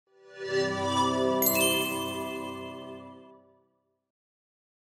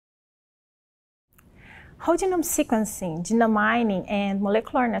Whole genome sequencing, genome mining, and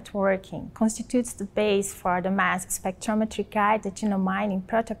molecular networking constitutes the base for the mass spectrometry-guided genome mining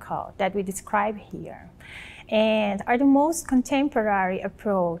protocol that we describe here, and are the most contemporary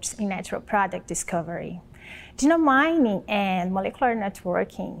approach in natural product discovery. Genome mining and molecular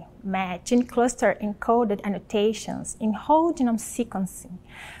networking match gene cluster encoded annotations in whole genome sequencing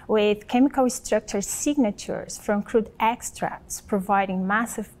with chemical structure signatures from crude extracts, providing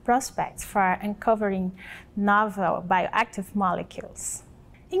massive prospects for uncovering novel bioactive molecules.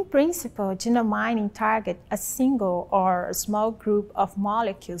 In principle, genome mining targets a single or a small group of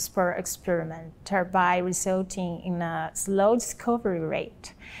molecules per experiment, thereby resulting in a slow discovery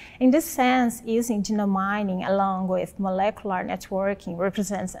rate. In this sense, using genome mining along with molecular networking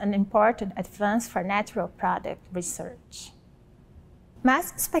represents an important advance for natural product research.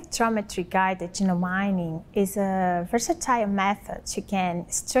 Mass spectrometry-guided genome mining is a versatile method to gain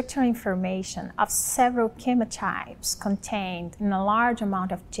structural information of several chemotypes contained in a large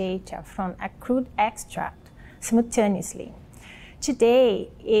amount of data from a crude extract simultaneously. Today,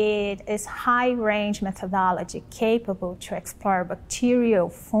 it is a high-range methodology capable to explore bacterial,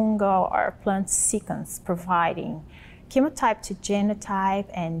 fungal, or plant sequence, providing chemotype to genotype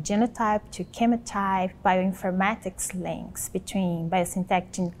and genotype to chemotype bioinformatics links between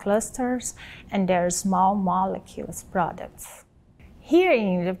biosynthetic gene clusters and their small molecules products.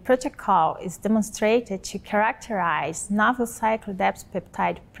 Herein, the protocol is demonstrated to characterize novel cyclodepth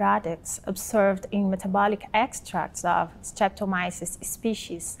peptide products observed in metabolic extracts of Streptomyces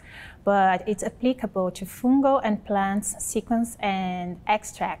species, but it's applicable to fungal and plants sequence and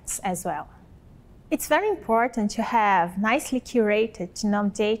extracts as well. It's very important to have nicely curated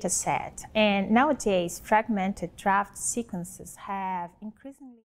genome data set, and nowadays fragmented draft sequences have increasingly